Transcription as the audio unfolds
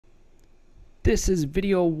This is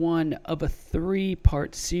video one of a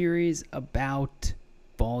three-part series about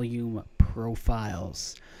volume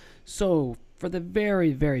profiles. So for the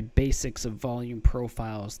very basics of volume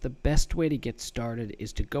profiles, the best way to get started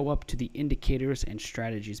is to go up to the Indicators and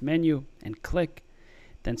Strategies menu and click,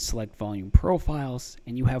 then select Volume Profiles,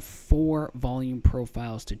 and you have 4 volume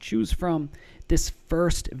profiles to choose from. This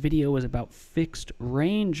first video is about fixed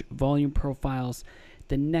range volume profiles.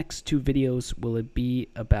 The next 2 videos will be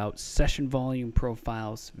about session volume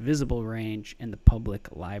profiles, visible range, and the public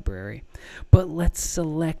library. But let's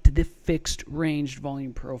select the fixed range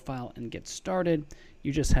volume profile and get started.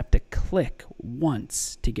 You just have to click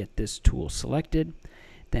once to get this tool selected,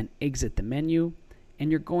 then exit the menu,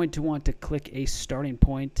 and you're going to want to click a starting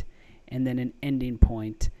point and then an ending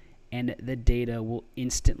point, and the data will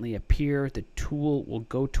instantly appear. The tool will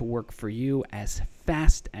go to work for you as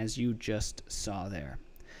fast as you just saw there.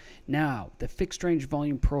 Now, the fixed range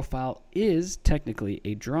volume profile is technically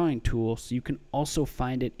a drawing tool, so you can also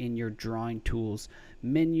find it in your drawing tools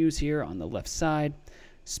menus here on the left side,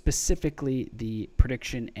 specifically the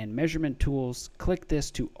prediction and measurement tools. Click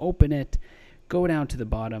this to open it, go down to the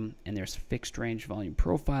bottom, and there's fixed range volume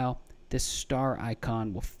profile. This star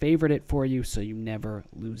icon will favorite it for you so you never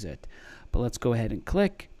lose it. But let's go ahead and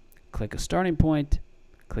click a starting point,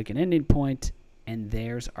 click an ending point, and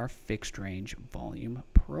there's our fixed range volume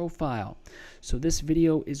profile. So this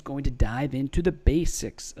video is going to dive into the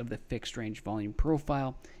basics of the fixed range volume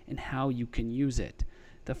profile and how you can use it.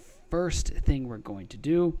 The first thing we're going to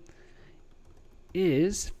do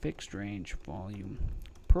is fixed range volume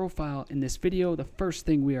profile. In this video, the first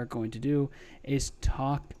thing we are going to do is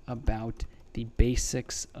talk about the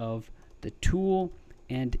basics of the tool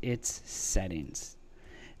and its settings.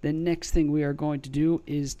 The next thing we are going to do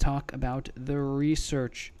is talk about the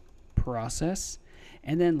research process.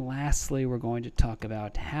 And then lastly, we're going to talk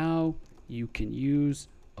about how you can use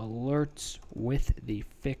alerts with the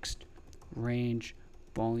fixed range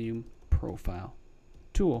volume profile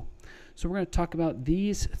tool. So we're going to talk about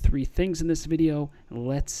these 3 things in this video.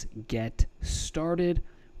 Let's get started.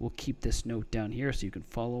 We'll keep this note down here so you can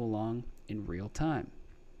follow along in real time.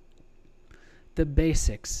 The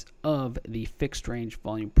basics of the fixed range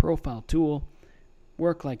volume profile tool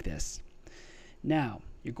work like this. Now,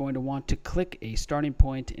 you're going to want to click a starting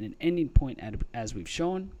point and an ending point as we've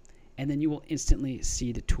shown, and then you will instantly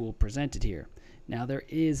see the tool presented here. Now, there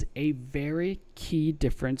is a very key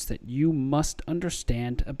difference that you must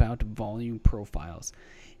understand about volume profiles.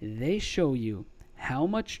 They show you how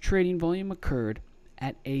much trading volume occurred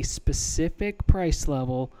at a specific price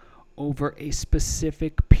level over a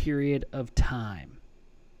specific period of time.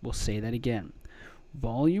 We'll say that again.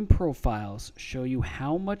 Volume profiles show you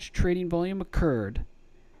how much trading volume occurred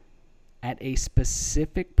at a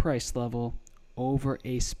specific price level over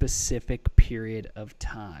a specific period of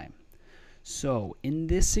time. So in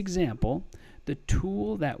this example, the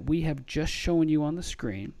tool that we have just shown you on the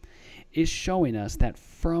screen is showing us that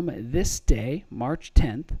from this day, March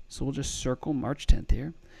 10th, so we'll just circle March 10th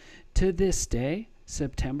here, to this day,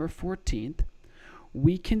 September 14th,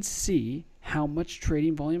 we can see how much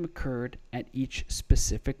trading volume occurred at each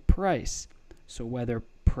specific price. So whether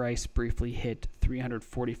price briefly hit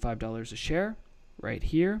 $345 a share right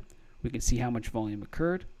here, we can see how much volume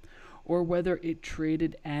occurred, or whether it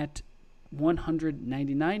traded at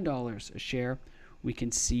 $199 a share, we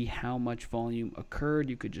can see how much volume occurred.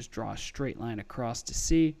 You could just draw a straight line across to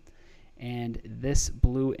see. And this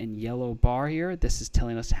blue and yellow bar here, this is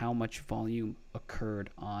telling us how much volume occurred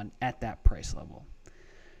at that price level.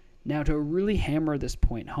 Now, to really hammer this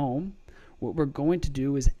point home, what we're going to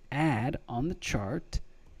do is add on the chart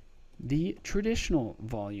the traditional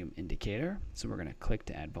volume indicator. So we're going to click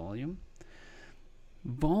to add volume.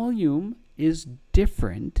 Volume is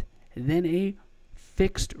different than a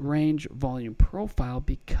fixed range volume profile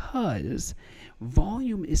because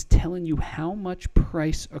volume is telling you how much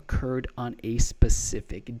price occurred on a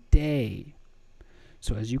specific day.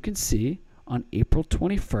 So as you can see, on April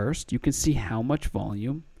 21st, you can see how much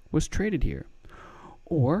volume was traded here.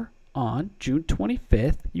 Or on June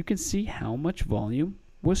 25th, you can see how much volume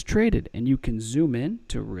was traded, and you can zoom in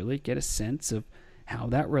to really get a sense of how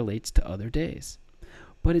that relates to other days.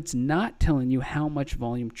 But it's not telling you how much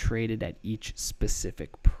volume traded at each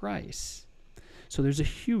specific price. So there's a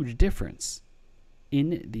huge difference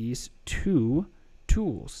in these 2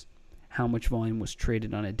 tools. How much volume was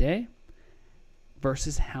traded on a day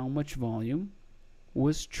versus how much volume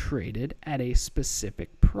was traded at a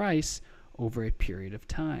specific price over a period of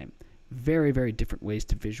time. Very different ways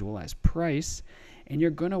to visualize price, and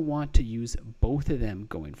you're going to want to use both of them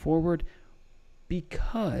going forward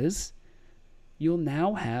because you'll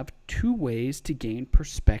now have two ways to gain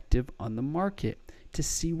perspective on the market to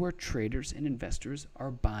see where traders and investors are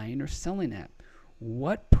buying or selling at.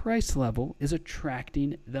 What price level is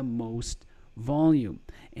attracting the most volume?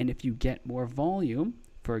 And if you get more volume,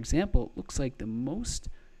 for example, it looks like the most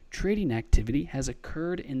trading activity has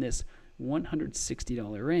occurred in this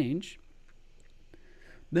 $160 range.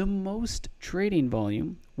 The most trading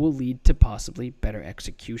volume will lead to possibly better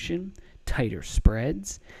execution, tighter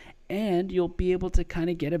spreads, and you'll be able to kind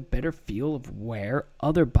of get a better feel of where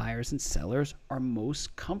other buyers and sellers are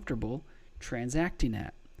most comfortable transacting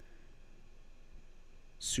at.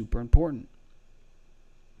 Super important.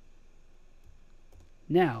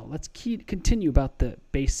 Now, let's continue about the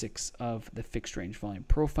basics of the fixed range volume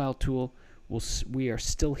profile tool. We are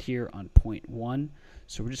still here on point 1,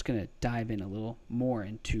 so we're just going to dive in a little more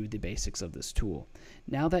into the basics of this tool.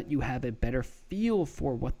 Now that you have a better feel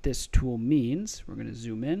for what this tool means, we're going to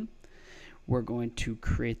zoom in. We're going to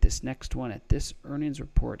create this next one at this earnings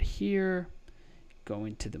report here,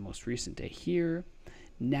 going to the most recent day here.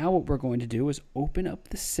 Now what we're going to do is open up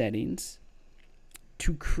the settings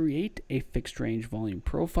to create a fixed range volume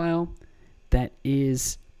profile that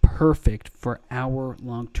is perfect for our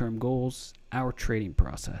long-term goals, our trading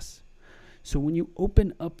process. So when you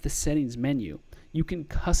open up the settings menu, you can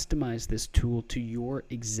customize this tool to your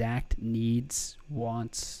exact needs,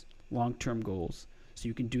 wants, long-term goals. So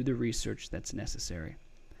you can do the research that's necessary.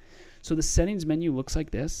 So the settings menu looks like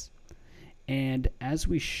this. And as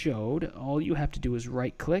we showed, all you have to do is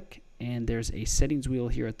right click, and there's a settings wheel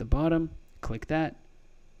here at the bottom. Click that.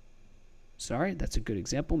 Sorry, that's a good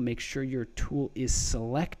example. Make sure your tool is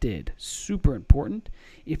selected. Super important.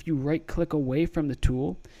 If you right click away from the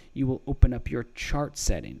tool, you will open up your chart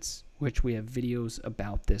settings, which we have videos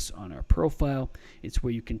about this on our profile. It's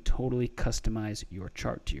where you can totally customize your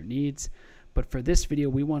chart to your needs. But for this video,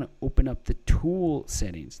 we want to open up the tool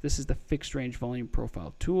settings. This is the fixed range volume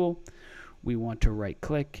profile tool. We want to right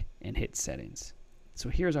click and hit settings. So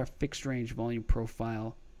here's our fixed range volume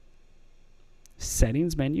profile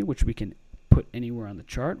settings menu, which we can put anywhere on the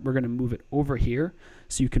chart. We're going to move it over here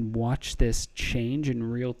so you can watch this change in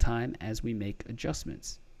real time as we make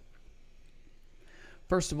adjustments.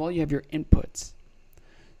 First of all, you have your inputs.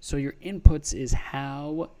 So your inputs is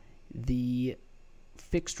how the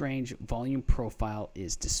fixed range volume profile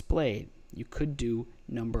is displayed. You could do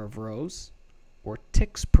number of rows or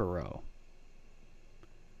ticks per row.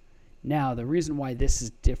 Now, the reason why this is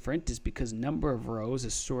different is because number of rows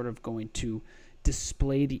is sort of going to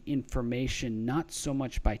display the information not so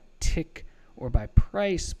much by tick or by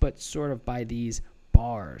price, but sort of by these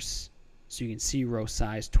bars. So you can see row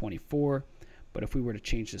size 24, but if we were to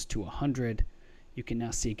change this to 100, you can now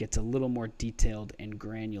see it gets a little more detailed and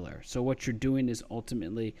granular. So what you're doing is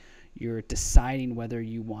ultimately you're deciding whether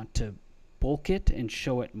you want to bulk it and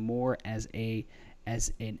show it more as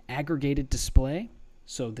an aggregated display.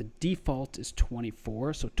 So the default is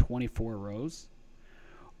 24, so 24 rows.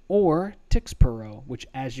 Or ticks per row, which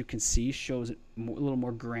as you can see shows it a little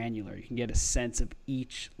more granular. You can get a sense of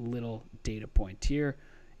each little data point here,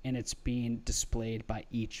 and it's being displayed by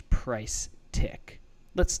each price tick.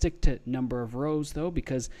 Let's stick to number of rows though,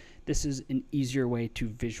 because this is an easier way to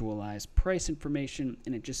visualize price information,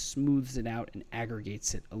 and it just smooths it out and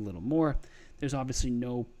aggregates it a little more. There's obviously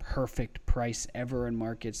no perfect price ever in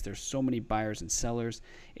markets. There's so many buyers and sellers.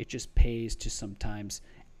 It just pays to sometimes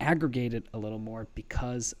aggregate it a little more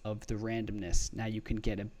because of the randomness. Now you can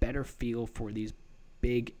get a better feel for these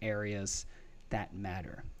big areas that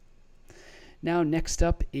matter. Now next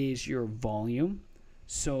up is your volume.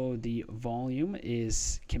 So the volume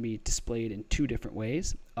can be displayed in two different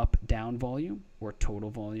ways, up down volume or total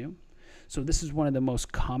volume. So this is one of the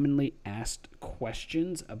most commonly asked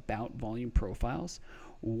questions about volume profiles.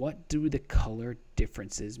 What do the color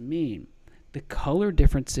differences mean? The color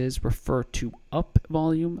differences refer to up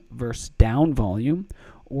volume versus down volume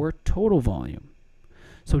or total volume.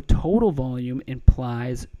 So total volume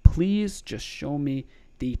implies, please just show me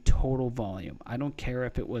the total volume. I don't care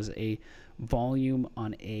if it was a volume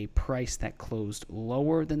on a price that closed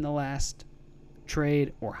lower than the last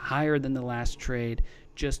trade or higher than the last trade.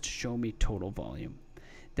 Just show me total volume.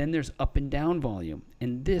 Then there's up and down volume,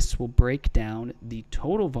 and this will break down the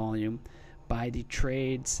total volume by the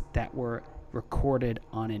trades that were recorded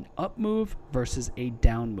on an up move versus a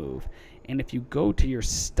down move. And if you go to your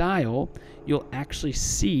style, you'll actually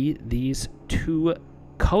see these two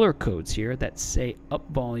color codes here that say up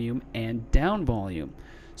volume and down volume.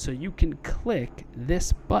 So you can click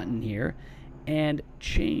this button here and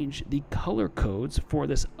change the color codes for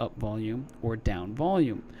this up volume or down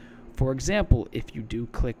volume. For example, if you do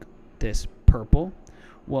click this purple,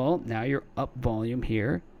 Well, now your up volume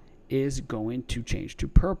here is going to change to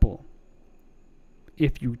purple.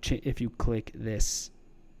 If you click this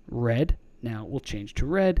red, now it will change to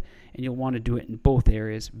red, and you'll want to do it in both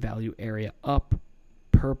areas: value area up,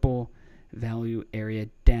 purple, value area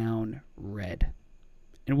down, red.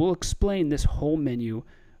 And we'll explain this whole menu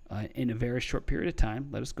in a very short period of time.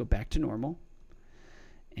 Let us go back to normal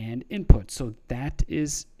and input. So that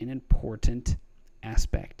is an important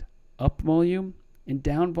aspect: up volume and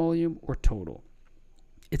down volume or total.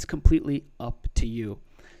 It's completely up to you.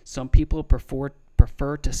 Some people prefer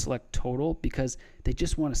to select total because they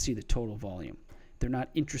just want to see the total volume. They're not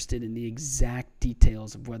interested in the exact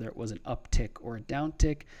details of whether it was an uptick or a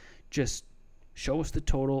downtick. Just show us the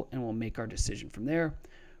total and we'll make our decision from there.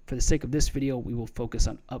 For the sake of this video, we will focus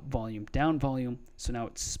on up volume, down volume. So now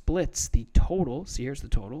it splits the total. See, here's the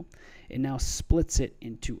total. It now splits it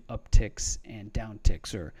into upticks and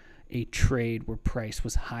downticks, or a trade where price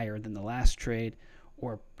was higher than the last trade,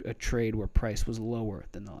 or a trade where price was lower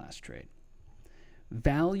than the last trade.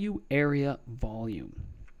 Value area volume.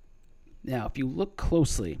 Now, if you look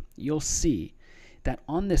closely, you'll see that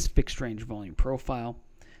on this fixed range volume profile,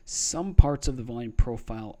 some parts of the volume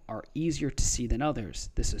profile are easier to see than others.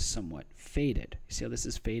 This is somewhat faded. You see how this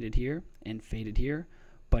is faded here and faded here,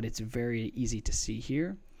 but it's very easy to see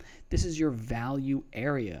here. This is your value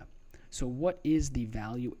area. So what is the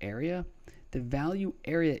value area? The value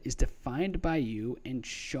area is defined by you and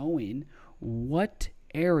showing what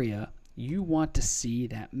area you want to see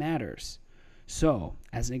that matters. So,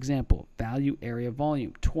 as an example, value area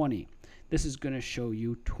volume 20. This is going to show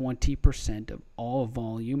you 20% of all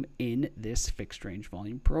volume in this fixed range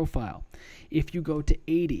volume profile. If you go to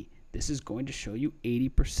 80, this is going to show you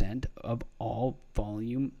 80% of all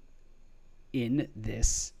volume in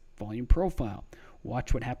this volume profile.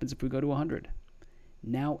 Watch what happens if we go to 100.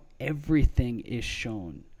 Now everything is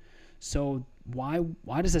shown. So why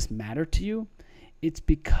does this matter to you? It's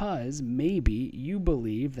because maybe you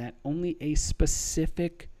believe that only a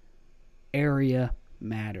specific area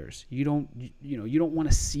matters. You don't want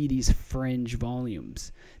to see these fringe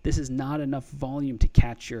volumes. This is not enough volume to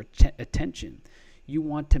catch your attention. You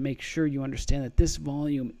want to make sure you understand that this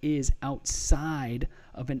volume is outside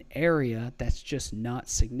of an area that's just not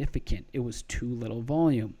significant. It was too little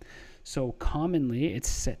volume. So commonly it's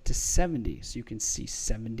set to 70. So you can see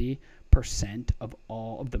 70% of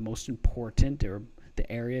all of the most important, or the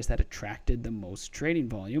areas that attracted the most trading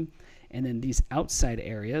volume. And then these outside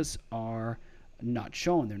areas are not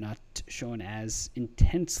shown. They're not shown as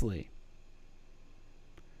intensely.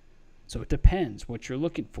 So it depends what you're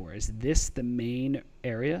looking for. Is this the main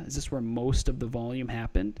area? Is this where most of the volume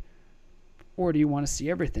happened? Or do you want to see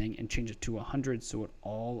everything and change it to 100 so it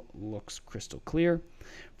all looks crystal clear?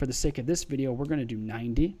 For the sake of this video, we're going to do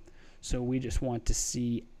 90. So we just want to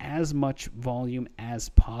see as much volume as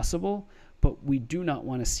possible, but we do not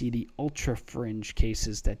want to see the ultra fringe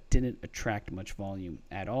cases that didn't attract much volume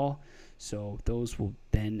at all. So those will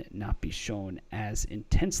then not be shown as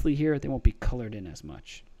intensely here. They won't be colored in as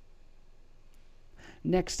much.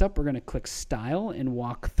 Next up, we're going to click Style and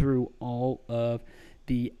walk through all of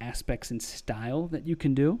the aspects in style that you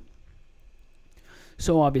can do.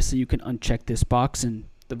 So obviously you can uncheck this box and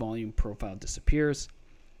the volume profile disappears.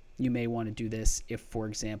 You may want to do this if, for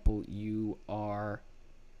example, you want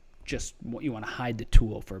to hide the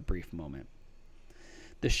tool for a brief moment.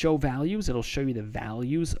 The show values, it'll show you the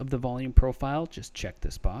values of the volume profile. Just check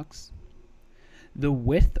this box. The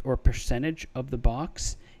width or percentage of the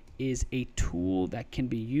box is a tool that can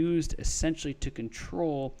be used essentially to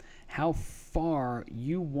control how far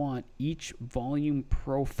you want each volume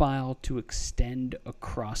profile to extend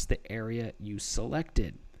across the area you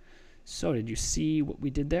selected. So did you see what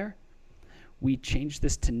we did there? We changed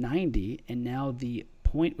this to 90, and now the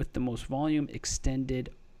point with the most volume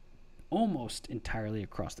extended almost entirely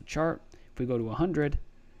across the chart. If we go to 100,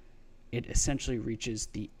 it essentially reaches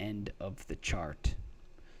the end of the chart.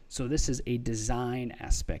 So this is a design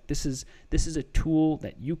aspect. This is a tool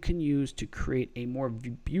that you can use to create a more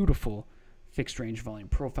beautiful fixed range volume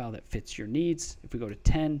profile that fits your needs. If we go to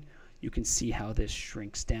 10, you can see how this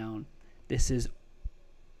shrinks down. This is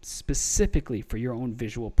specifically for your own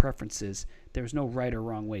visual preferences. There's no right or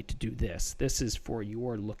wrong way to do this. This is for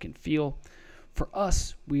your look and feel. For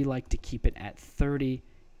us, we like to keep it at 30.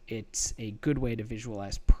 It's a good way to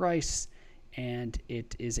visualize price, and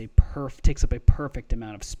it is takes up a perfect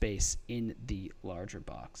amount of space in the larger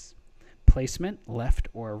box. Placement, left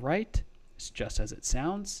or right, is just as it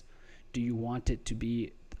sounds. Do you want it to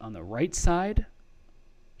be on the right side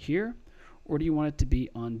here, or do you want it to be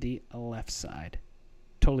on the left side?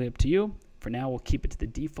 Totally up to you. For now, we'll keep it to the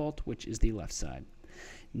default, which is the left side.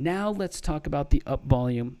 Now let's talk about the up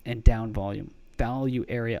volume and down volume. Value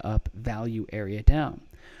area up, value area down.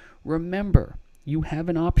 Remember, you have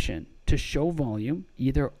an option to show volume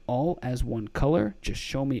either all as one color, just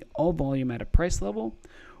show me all volume at a price level,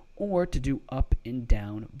 or to do up and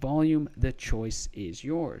down volume. The choice is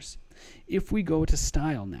yours. If we go to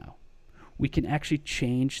style now, we can actually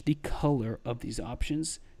change the color of these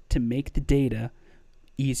options to make the data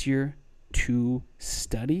easier to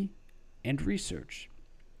study and research.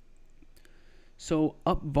 So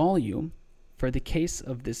up volume, for the case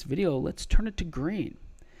of this video, let's turn it to green,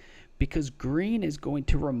 because green is going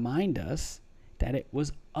to remind us that it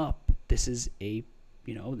was up. This is a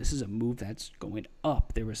move that's going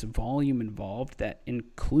up. There was a volume involved that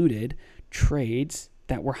included trades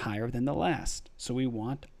that were higher than the last. So we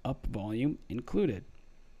want up volume included.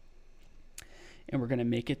 And we're going to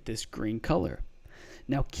make it this green color.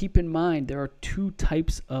 Now keep in mind there are two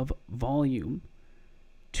types of volume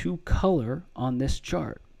to color on this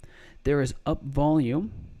chart. There is up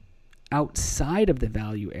volume outside of the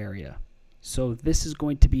value area. So this is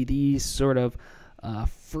going to be these sort of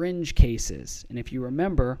fringe cases. And if you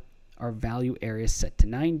remember, our value area is set to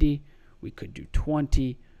 90. We could do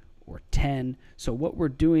 20 or 10. So what we're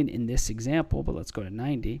doing in this example, but let's go to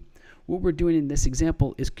 90. What we're doing in this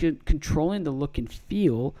example is controlling the look and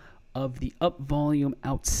feel of the up volume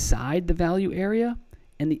outside the value area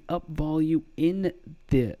and the up volume in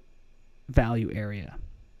the value area.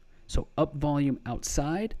 So up volume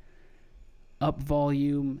outside, up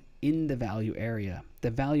volume in the value area.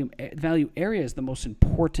 The value area is the most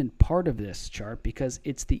important part of this chart because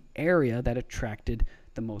it's the area that attracted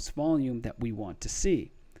the most volume that we want to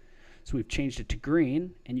see. So we've changed it to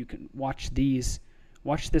green, and you can watch this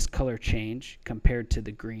color change compared to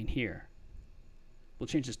the green here. We'll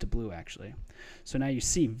change this to blue actually. So now you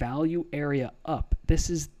see value area up. This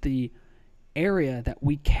is the area that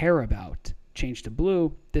we care about. Change to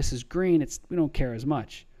blue. This is green. We don't care as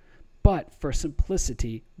much. But for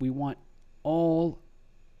simplicity, we want all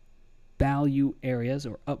value areas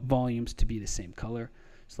or up volumes to be the same color.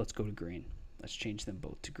 So let's go to green. Let's change them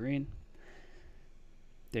both to green.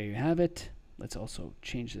 There you have it. Let's also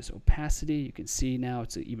change this opacity. You can see now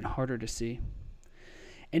it's even harder to see.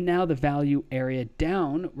 And now the value area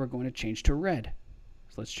down, we're going to change to red.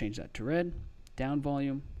 So let's change that to red. Down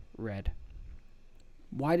volume, red.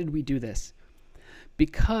 Why did we do this?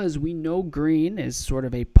 Because we know green is sort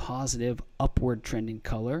of a positive upward trending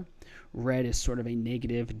color. Red is sort of a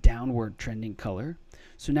negative downward trending color.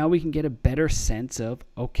 So now we can get a better sense of,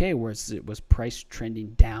 okay, was price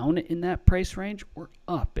trending down in that price range or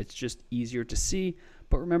up? It's just easier to see.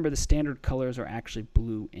 But remember, the standard colors are actually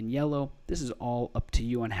blue and yellow. This is all up to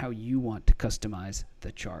you on how you want to customize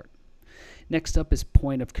the chart. Next up is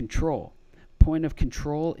point of control. Point of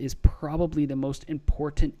control is probably the most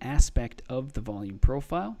important aspect of the volume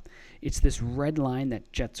profile. It's this red line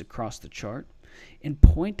that jets across the chart. And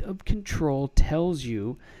point of control tells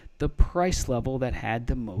you the price level that had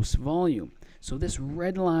the most volume. So this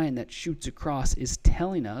red line that shoots across is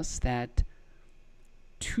telling us that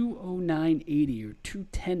 209.80 or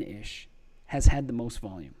 210-ish has had the most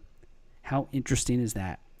volume. How interesting is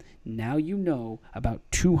that? Now you know about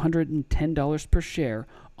 $210 per share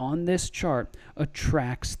on this chart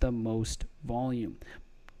attracts the most volume.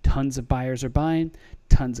 Tons of buyers are buying,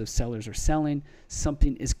 tons of sellers are selling.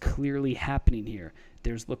 Something is clearly happening here.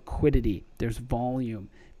 There's liquidity, there's volume,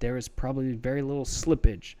 there is probably very little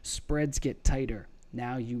slippage. Spreads get tighter.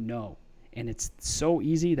 Now you know. And it's so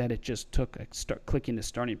easy that it just took clicking the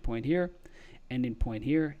starting point here, ending point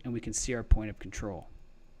here, and we can see our point of control.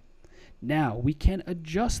 Now we can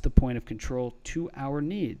adjust the point of control to our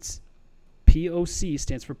needs. POC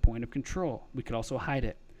stands for point of control. We could also hide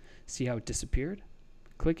it. See how it disappeared?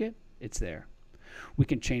 Click it, it's there. We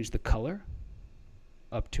can change the color,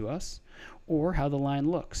 up to us, or how the line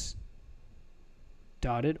looks,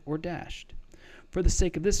 dotted or dashed. For the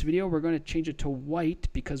sake of this video, we're going to change it to white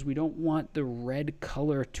because we don't want the red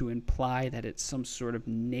color to imply that it's some sort of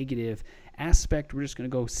negative aspect. We're just going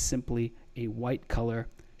to go simply a white color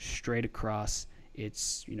straight across.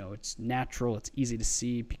 It's natural, it's easy to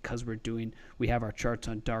see because we have our charts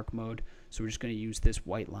on dark mode, so we're just going to use this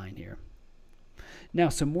white line here. Now,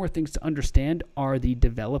 some more things to understand are the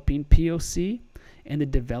developing POC and the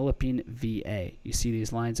developing VA. You see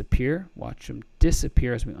these lines appear, watch them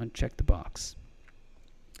disappear as we uncheck the box.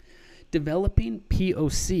 Developing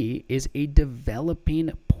POC is a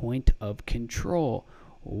developing point of control.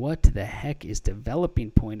 What the heck is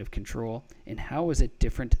developing point of control, and how is it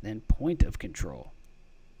different than point of control?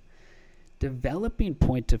 Developing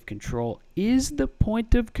point of control is the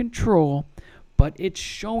point of control but it's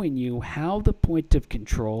showing you how the point of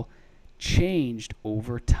control changed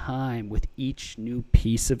over time with each new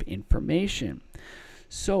piece of information.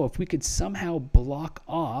 So if we could somehow block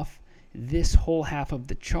off this whole half of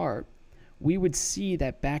the chart, we would see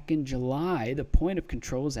that back in July, the point of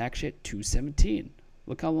control is actually at 217.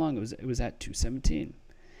 Look how long it was at 217.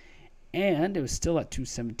 And it was still at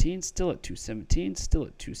 217, still at 217, still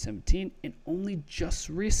at 217, and only just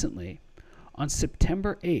recently, on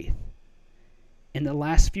September 8th, in the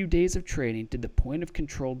last few days of trading, did the point of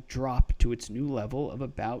control drop to its new level of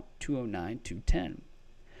about 209, 210.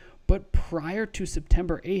 But prior to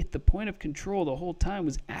September 8th, the point of control the whole time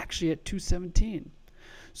was actually at 217.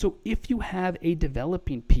 So if you have a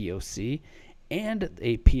developing POC and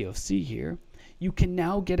a POC here, you can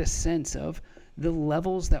now get a sense of the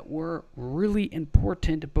levels that were really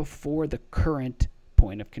important before the current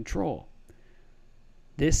point of control.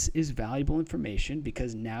 This is valuable information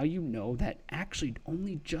because now you know that actually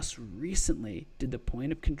only just recently did the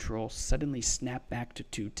point of control suddenly snap back to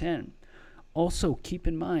 210. Also, keep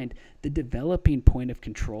in mind the developing point of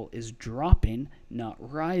control is dropping, not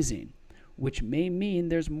rising, which may mean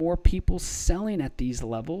there's more people selling at these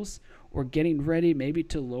levels or getting ready maybe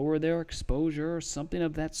to lower their exposure or something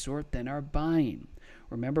of that sort than are buying.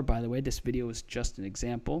 Remember, by the way, this video is just an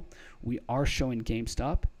example. We are showing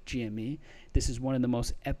GameStop, GME. This is one of the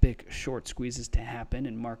most epic short squeezes to happen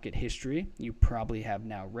in market history. You probably have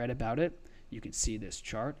now read about it. You can see this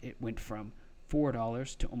chart. It went from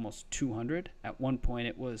 $4 to almost $200. At one point,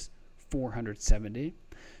 it was $470.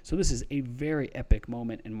 So this is a very epic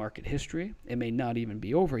moment in market history. It may not even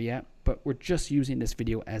be over yet, but we're just using this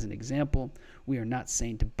video as an example. We are not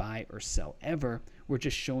saying to buy or sell ever. We're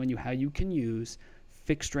just showing you how you can use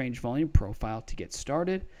fixed range volume profile to get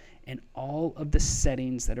started and all of the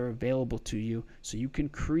settings that are available to you so you can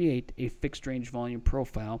create a fixed range volume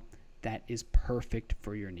profile that is perfect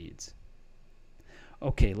for your needs.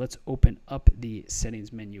 Okay, let's open up the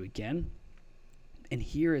settings menu again. And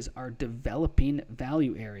here is our developing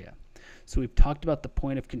value area. So we've talked about the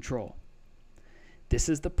point of control. This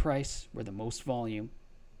is the price where the most volume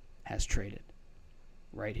has traded,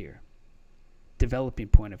 right here. Developing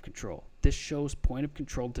point of control. This shows point of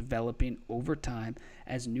control developing over time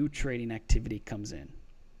as new trading activity comes in.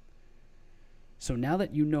 So now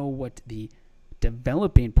that you know what the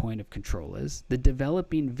developing point of control is, the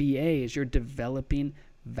developing VA is your developing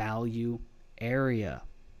value area.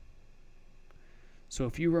 So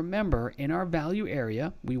if you remember, in our value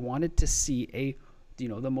area, we wanted to see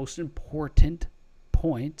the most important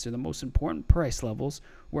points or the most important price levels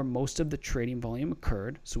where most of the trading volume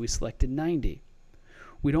occurred. So we selected 90.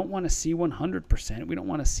 We don't want to see 100%. We don't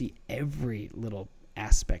want to see every little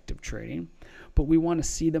aspect of trading, but we want to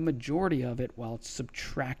see the majority of it while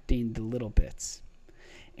subtracting the little bits.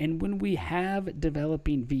 And when we have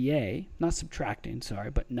developing VA, not subtracting,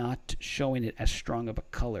 sorry, but not showing it as strong of a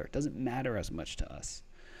color, it doesn't matter as much to us.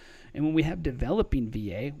 And when we have developing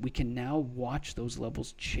VA, we can now watch those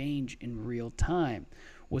levels change in real time.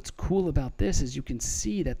 What's cool about this is you can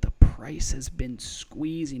see that the price has been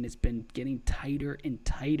squeezing. It's been getting tighter and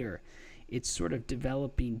tighter. It's sort of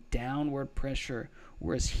developing downward pressure,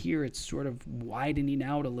 whereas here it's sort of widening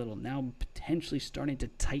out a little, now potentially starting to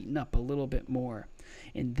tighten up a little bit more.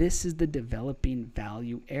 And this is the developing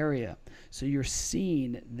value area. So you're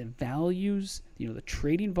seeing the values, the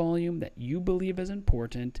trading volume that you believe is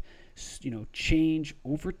important, change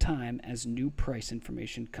over time as new price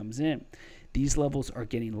information comes in. These levels are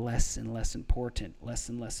getting less and less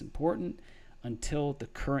important until the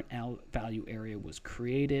current value area was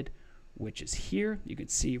created, which is here. You can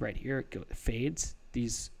see right here it fades.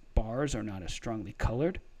 These bars are not as strongly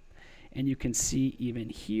colored. And you can see even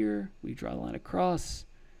here, we draw a line across,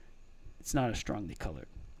 it's not as strongly colored.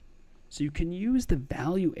 So you can use the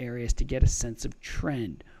value areas to get a sense of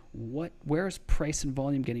trend. Where is price and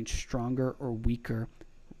volume getting stronger or weaker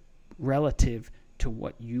relative to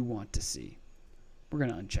what you want to see? We're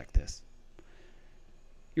going to uncheck this.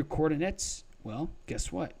 Your coordinates, well,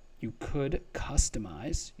 guess what? You could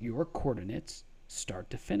customize your coordinates start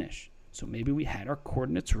to finish. So maybe we had our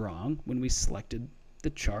coordinates wrong when we selected the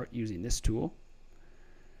chart using this tool.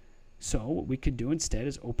 So what we could do instead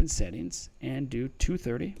is open settings and do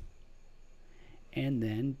 230 and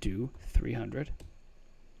then do 300.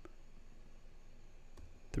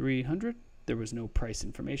 300. There was no price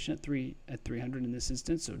information at 300 in this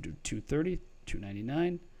instance, so do 230,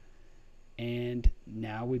 299, and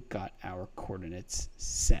now we've got our coordinates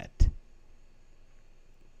set.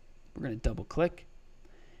 We're going to double click,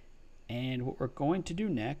 and what we're going to do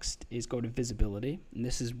next is go to visibility, and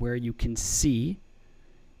this is where you can see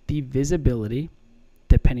the visibility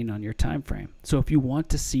depending on your time frame. So if you want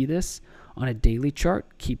to see this on a daily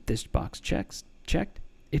chart, keep this box checked.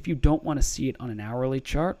 If you don't want to see it on an hourly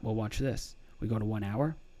chart, well, watch this. We go to 1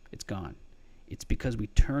 hour, it's gone. It's because we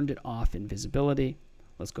turned it off in visibility.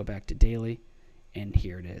 Let's go back to daily, and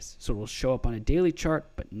here it is. So it will show up on a daily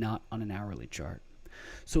chart, but not on an hourly chart.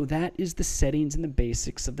 So that is the settings and the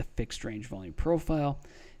basics of the fixed range volume profile.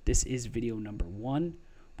 This is video number 1.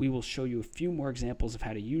 We will show you a few more examples of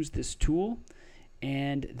how to use this tool,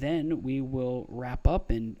 and then we will wrap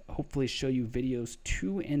up and hopefully show you videos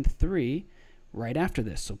 2 and 3 right after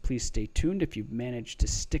this. So please stay tuned if you've managed to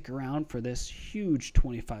stick around for this huge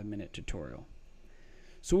 25-minute tutorial.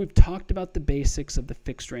 So we've talked about the basics of the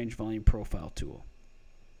fixed range volume profile tool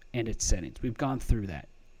and its settings. We've gone through that.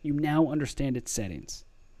 You now understand its settings.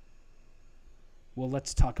 Well,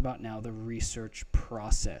 let's talk about now the research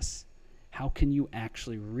process. How can you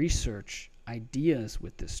actually research ideas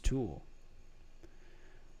with this tool?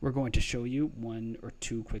 We're going to show you 1 or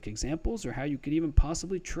 2 quick examples or how you could even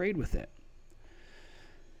possibly trade with it.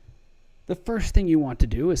 The first thing you want to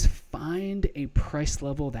do is find a price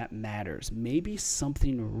level that matters. Maybe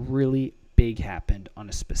something really big happened on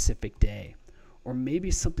a specific day, or maybe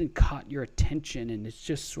something caught your attention and it's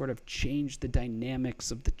just sort of changed the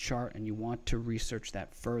dynamics of the chart and you want to research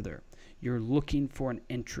that further. You're looking for an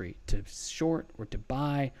entry to short or to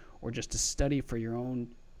buy or just to study for your own,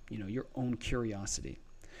 your own curiosity.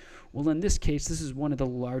 Well, in this case, this is one of the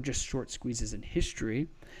largest short squeezes in history,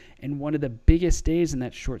 and one of the biggest days in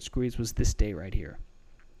that short squeeze was this day right here,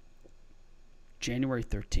 January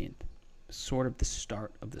 13th, sort of the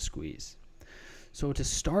start of the squeeze. So to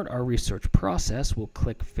start our research process, we'll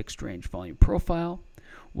click Fixed Range Volume Profile,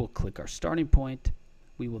 we'll click our starting point,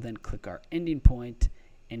 we will then click our ending point,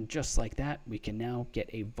 and just like that, we can now get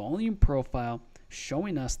a volume profile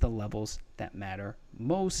showing us the levels that matter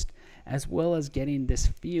most, as well as getting this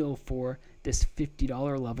feel for this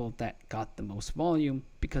 $50 level that got the most volume,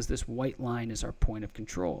 because this white line is our point of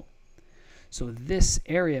control. So this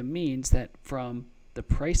area means that from the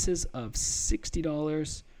prices of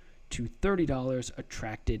 $60 to $30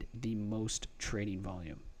 attracted the most trading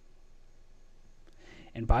volume.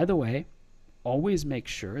 And by the way, always make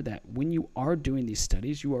sure that when you are doing these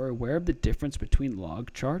studies, you are aware of the difference between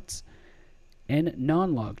log charts and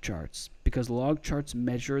non-log charts, because log charts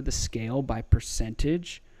measure the scale by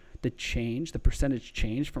percentage, the percentage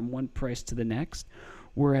change from one price to the next,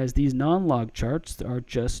 whereas these non-log charts are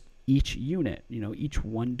just each unit, each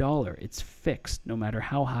 $1. It's fixed no matter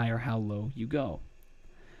how high or how low you go.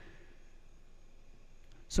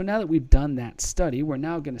 So now that we've done that study, we're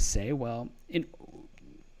now going to say, well,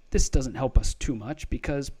 this doesn't help us too much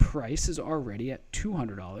because price is already at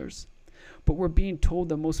 $200. But we're being told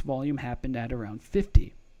the most volume happened at around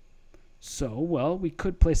 50. So, well, we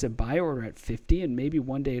could place a buy order at 50 and maybe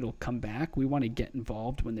one day it'll come back. We want to get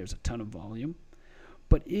involved when there's a ton of volume.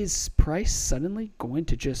 But is price suddenly going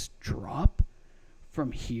to just drop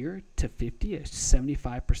from here to 50, a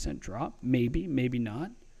 75% drop? Maybe, maybe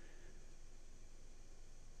not.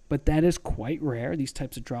 But that is quite rare. These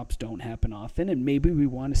types of drops don't happen often, and maybe we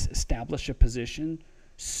want to establish a position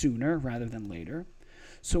sooner rather than later.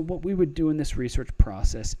 So what we would do in this research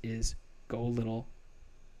process is go a little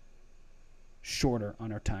shorter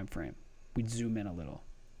on our time frame. We'd zoom in a little.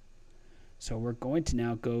 So we're going to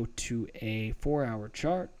now go to a 4-hour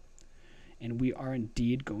chart, and we are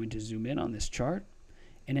indeed going to zoom in on this chart.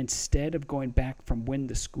 And instead of going back from when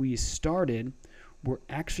the squeeze started, we're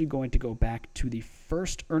actually going to go back to the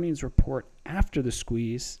first earnings report after the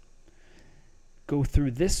squeeze, go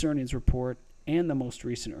through this earnings report and the most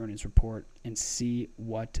recent earnings report and see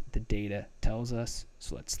what the data tells us.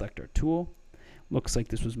 So let's select our tool. Looks like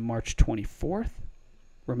this was March 24th.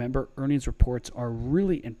 Remember, earnings reports are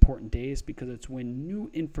really important days because it's when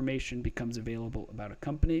new information becomes available about a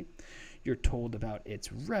company. You're told about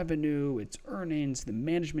its revenue, its earnings, the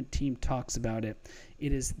management team talks about it.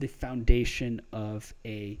 It is the foundation of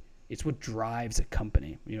it's what drives a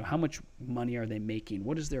company. How much money are they making?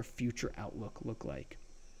 What does their future outlook look like?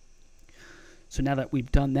 So now that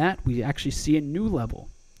we've done that, we actually see a new level.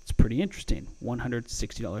 It's pretty interesting,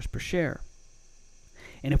 $160 per share.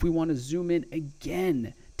 And if we want to zoom in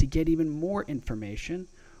again to get even more information,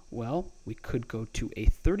 well, we could go to a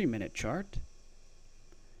 30-minute chart,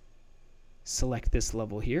 select this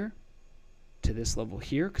level here to this level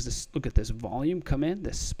here, because look at this volume come in,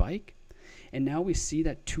 this spike. And now we see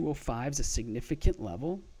that 205 is a significant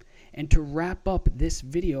level. And to wrap up this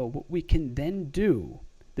video, what we can then do,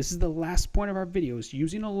 this is the last point of our video, is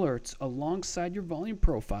using alerts alongside your volume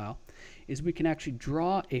profile, is we can actually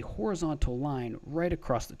draw a horizontal line right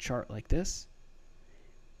across the chart like this,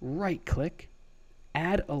 right click,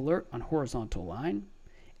 add alert on horizontal line,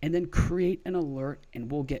 and then create an alert,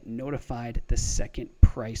 and we'll get notified the second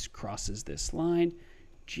price crosses this line.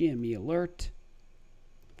 GME alert,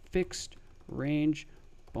 fixed range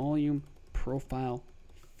volume profile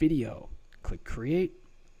video. Click create,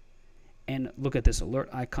 and look at this alert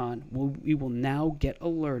icon. We will now get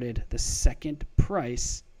alerted the second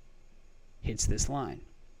price hits this line.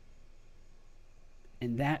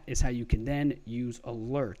 And that is how you can then use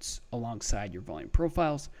alerts alongside your volume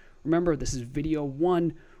profiles. Remember, this is video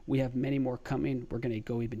 1. We have many more coming. We're going to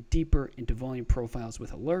go even deeper into volume profiles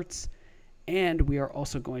with alerts. And we are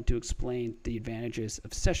also going to explain the advantages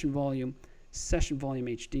of session volume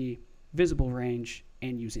HD, visible range,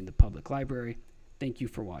 and using the public library. Thank you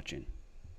for watching.